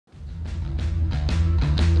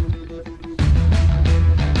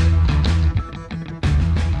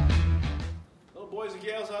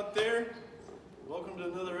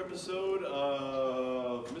another episode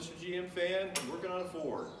of Mr. GM Fan working on a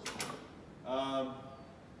Ford.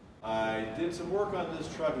 I did some work on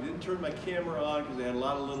this truck. I didn't turn my camera on because I had a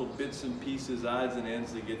lot of little bits and pieces, odds and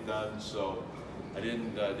ends to get done, so I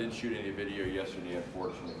didn't shoot any video yesterday,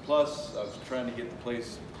 unfortunately. Plus, I was trying to get the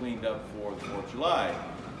place cleaned up for the 4th of July.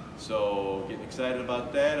 So, getting excited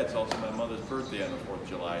about that. It's also my mother's birthday on the 4th of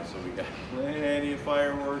July, so we got plenty of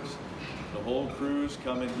fireworks. The whole crew's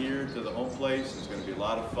coming here to the home place. It's going to be a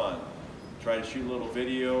lot of fun. Try to shoot a little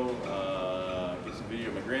video, get some video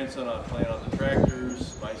of my grandson playing on the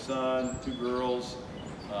tractors, my son, 2 girls,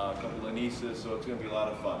 a couple of nieces, so it's going to be a lot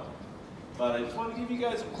of fun. But I just want to give you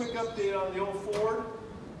guys a quick update on the old Ford.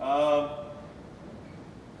 I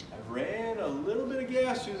ran a little bit of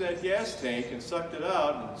gas through that gas tank and sucked it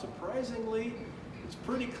out, and surprisingly, it's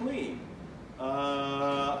pretty clean.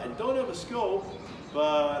 I don't have a scope,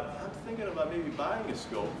 but I'm thinking about maybe buying a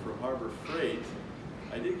scope from Harbor Freight.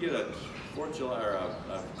 I did get a 4th of July, or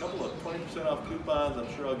a couple of 20% off coupons. I'm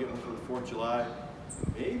sure I'll get one for the 4th of July.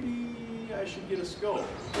 Maybe I should get a scope.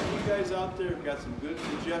 If you guys out there have got some good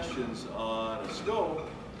suggestions on a scope,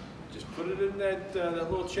 just put it in that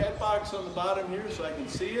little chat box on the bottom here so I can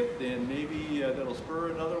see it, and maybe that'll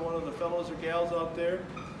spur another one of the fellows or gals out there,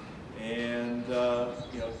 and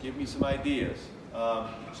you know, give me some ideas.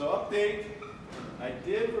 So update, I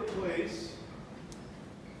did replace, see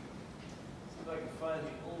if I can find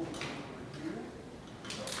the old one over here.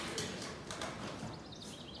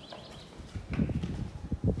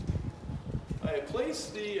 I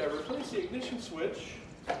replaced the ignition switch.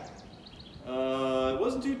 It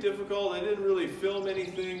wasn't too difficult. I didn't really film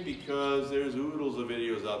anything because there's oodles of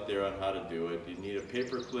videos out there on how to do it. You need a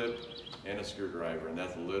paper clip and a screwdriver, and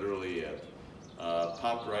that's literally it.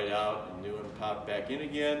 Popped right out and new one popped back in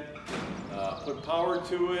again. Put power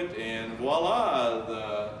to it, and voila,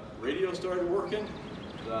 the radio started working.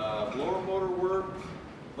 The blower motor worked,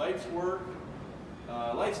 lights worked.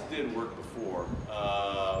 Lights did work before.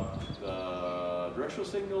 The directional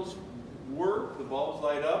signals work, the bulbs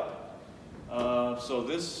light up. So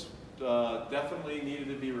this definitely needed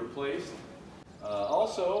to be replaced.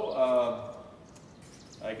 Also,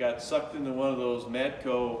 I got sucked into one of those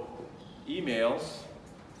Matco emails.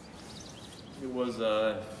 It was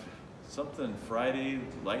something Friday,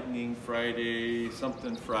 Lightning Friday,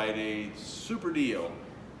 something Friday, super deal.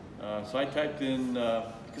 So I typed in,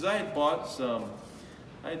 because I had bought some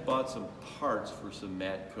parts for some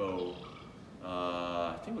Matco,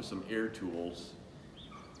 I think it was some air tools,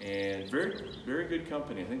 and very, very good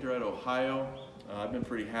company. I think they're out of Ohio. I've been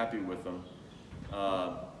pretty happy with them.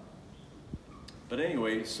 But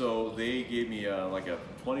anyway, so they gave me like a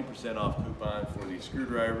 20% off coupon for these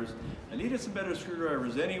screwdrivers. I needed some better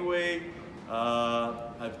screwdrivers anyway.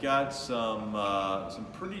 I've got some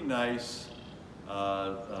pretty nice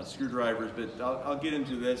screwdrivers, but I'll get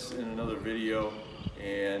into this in another video,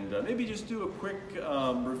 and maybe just do a quick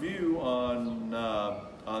review on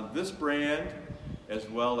this brand, as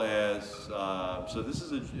well as, so this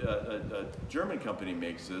is a German company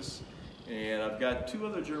makes this, and I've got 2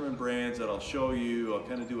 other German brands that I'll show you. I'll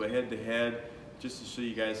kind of do a head-to-head just so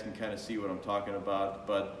you guys can kind of see what I'm talking about.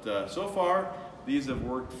 But so far, these have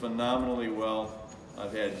worked phenomenally well.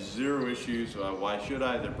 I've had 0 issues. Why should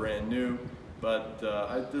I? They're brand new. But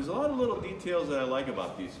there's a lot of little details that I like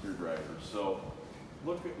about these screwdrivers. So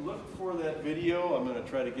look for that video. I'm going to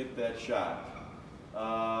try to get that shot.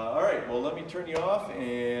 All right, well, let me turn you off,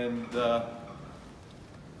 and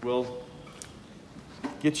we'll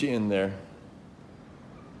get you in there.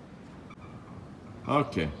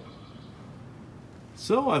 Okay.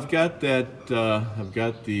 So I've got that. I've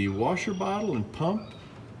got the washer bottle and pump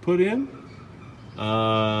put in.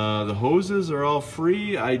 The hoses are all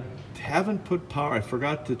free. I haven't put power. I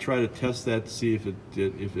forgot to try to test that to see if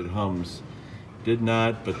it hums. Did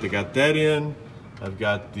not, but they got that in. I've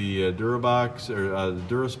got the Durabox, or the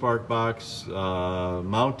Duraspark box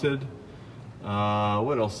mounted.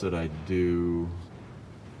 What else did I do?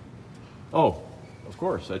 Oh, of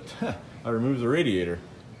course, I removed the radiator.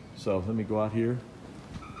 So let me go out here.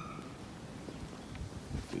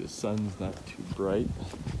 The sun's not too bright.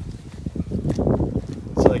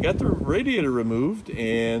 So I got the radiator removed,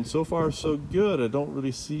 and so far so good. I don't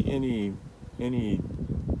really see any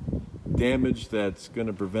damage that's going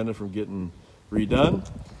to prevent it from getting redone.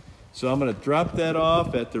 So I'm going to drop that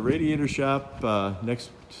off at the radiator shop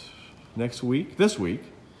this week,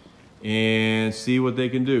 and see what they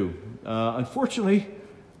can do. Unfortunately,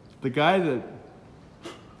 the guy that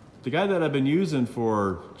I've been using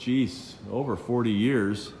for, geez, over 40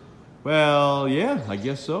 years, well, yeah, I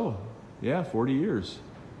guess so. Yeah, 40 years.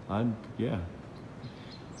 Yeah.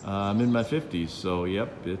 I'm in my 50s, so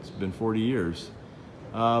yep, it's been 40 years.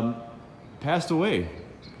 Passed away.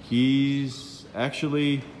 He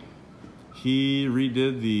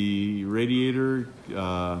redid the radiator,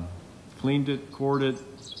 cleaned it, cored it,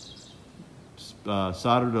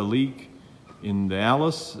 soldered a leak in the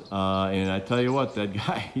Alice, and I tell you what, that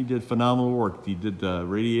guy, he did phenomenal work. He did the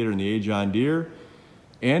radiator in the John Deere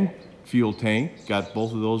and fuel tank, got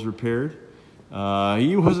both of those repaired.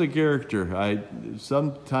 He was a character.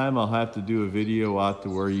 Sometime I'll have to do a video out to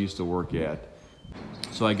where he used to work at.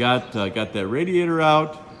 So I got that radiator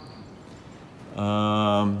out.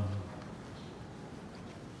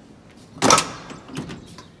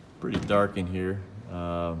 Pretty dark in here,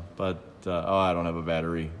 but oh, I don't have a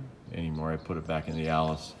battery anymore. I put it back in the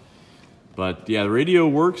Alice. But yeah, the radio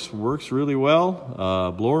works really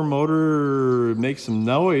well. Blower motor makes some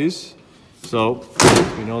noise, so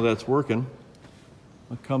we know that's working.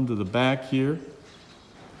 I'll come to the back here,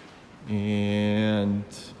 and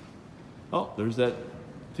oh, there's that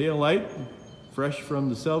tail light, fresh from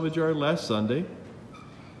the salvage yard last Sunday.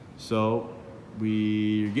 So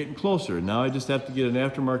we're getting closer. Now I just have to get an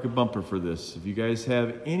aftermarket bumper for this. If you guys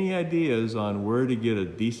have any ideas on where to get a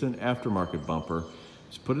decent aftermarket bumper,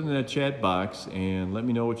 just put it in that chat box and let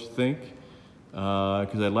me know what you think,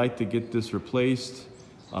 because I'd like to get this replaced.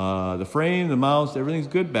 The frame, the mounts, everything's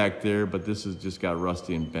good back there, but this has just got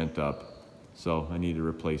rusty and bent up. So I need to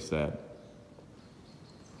replace that.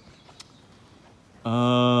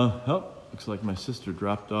 Oh, looks like my sister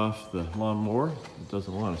dropped off the lawnmower. It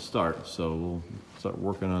doesn't want to start, so we'll start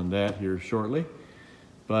working on that here shortly.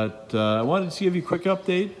 But I wanted to give you a quick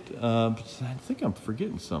update. I think I'm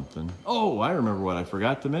forgetting something. Oh, I remember what I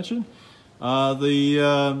forgot to mention.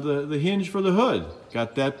 The hinge for the hood.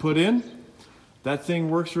 Got that put in. That thing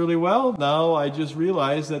works really well. Now I just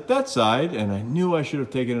realized that side, and I knew I should have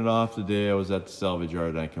taken it off the day I was at the salvage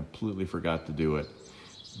yard, and I completely forgot to do it.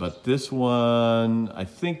 But this one, I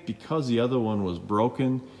think because the other one was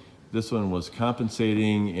broken, this one was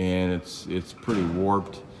compensating, and it's pretty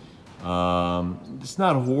warped. It's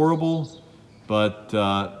not horrible, but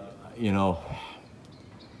you know,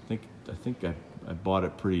 I think I bought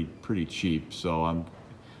it pretty cheap. So I'm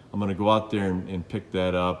gonna go out there and pick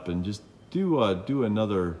that up and just do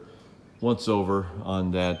another once over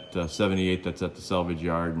on that 78 that's at the salvage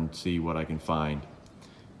yard and see what I can find.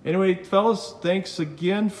 Anyway, fellas, thanks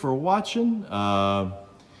again for watching.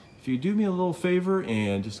 If you do me a little favor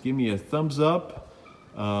and just give me a thumbs up,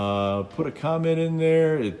 put a comment in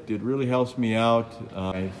there, it really helps me out.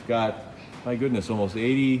 I've got, my goodness, almost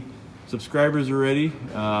 80 subscribers already.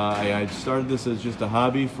 I started this as just a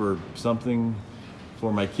hobby, for something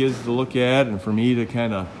for my kids to look at and for me to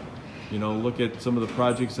kind of, you know, look at some of the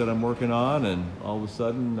projects that I'm working on, and all of a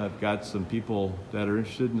sudden I've got some people that are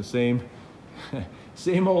interested in the same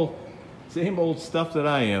same old stuff that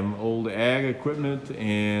I am, old ag equipment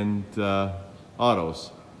and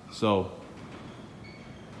autos. So,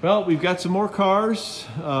 well, we've got some more cars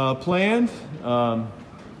planned,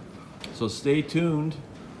 so stay tuned,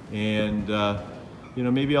 and you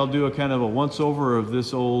know, maybe I'll do a kind of a once over of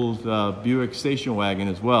this old Buick station wagon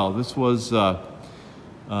as well. This was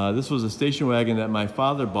a station wagon that my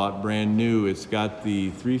father bought brand new. It's got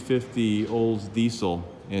the 350 Olds diesel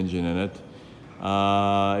engine in it.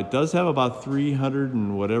 It does have about 300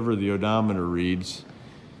 and whatever the odometer reads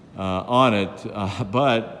on it,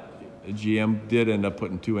 but GM did end up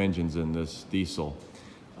putting 2 engines in this diesel.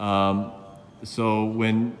 So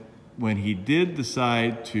when he did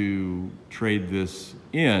decide to trade this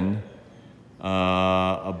in,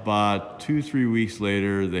 about 2-3 weeks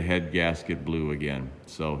later, the head gasket blew again.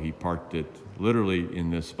 So he parked it literally in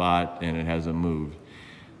this spot, and it hasn't moved.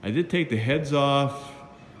 I did take the heads off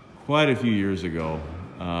quite a few years ago,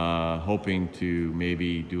 hoping to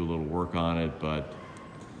maybe do a little work on it, but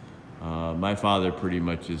my father pretty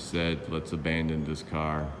much just said, let's abandon this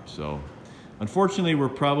car. So unfortunately, we're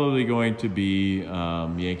probably going to be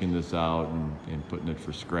yanking this out and putting it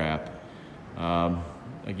for scrap.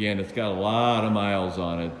 Again, it's got a lot of miles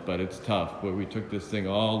on it, but it's tough. But we took this thing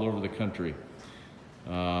all over the country,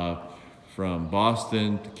 from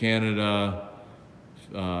Boston to Canada,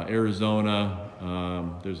 Arizona.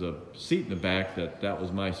 There's a seat in the back that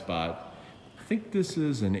was my spot. I think this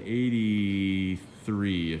is an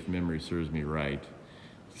 83, if memory serves me right.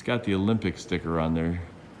 It's got the Olympic sticker on there.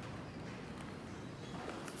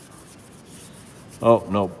 Oh,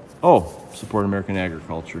 no. Oh, support American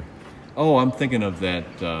agriculture. Oh, I'm thinking of that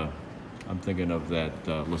LeSabre,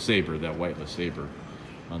 that white LeSabre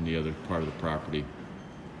on the other part of the property.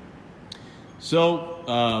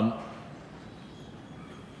 So,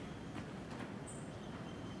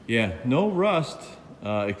 yeah, no rust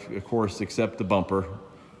of course, except the bumper.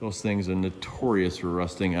 Those things are notorious for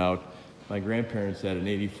rusting out. My grandparents had an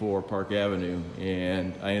 84 Park Avenue,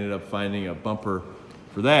 and I ended up finding a bumper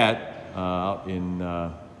for that out in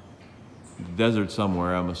the desert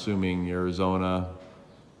somewhere, I'm assuming Arizona,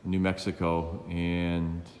 New Mexico,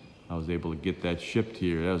 and I was able to get that shipped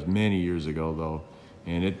here. That was many years ago though,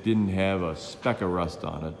 and it didn't have a speck of rust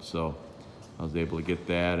on it, so I was able to get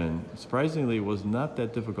that, and surprisingly it was not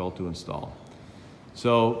that difficult to install.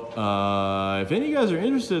 So if any of you guys are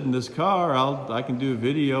interested in this car, I can do a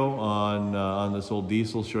video on this old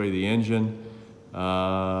diesel, show you the engine,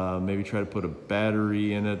 maybe try to put a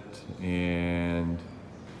battery in it, and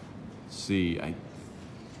see.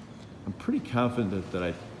 I'm pretty confident that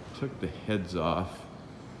I took the heads off.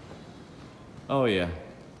 Oh yeah,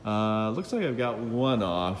 looks like I've got one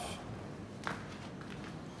off.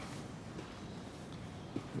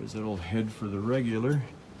 There's that old head for the regular.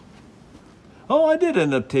 Oh, I did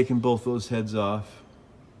end up taking both those heads off.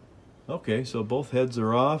 Okay, so both heads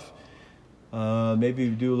are off. Maybe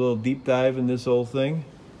do a little deep dive in this whole thing.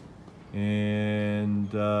 And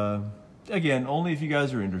again, only if you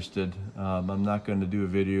guys are interested. I'm not going to do a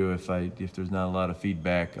video if there's not a lot of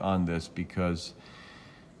feedback on this, because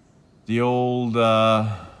the old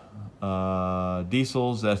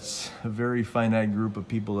diesels, that's a very finite group of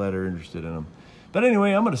people that are interested in them. But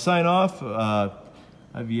anyway, I'm going to sign off.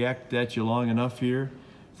 I've yacked at you long enough here.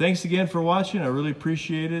 Thanks again for watching. I really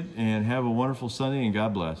appreciate it, and have a wonderful Sunday, and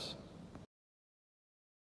God bless.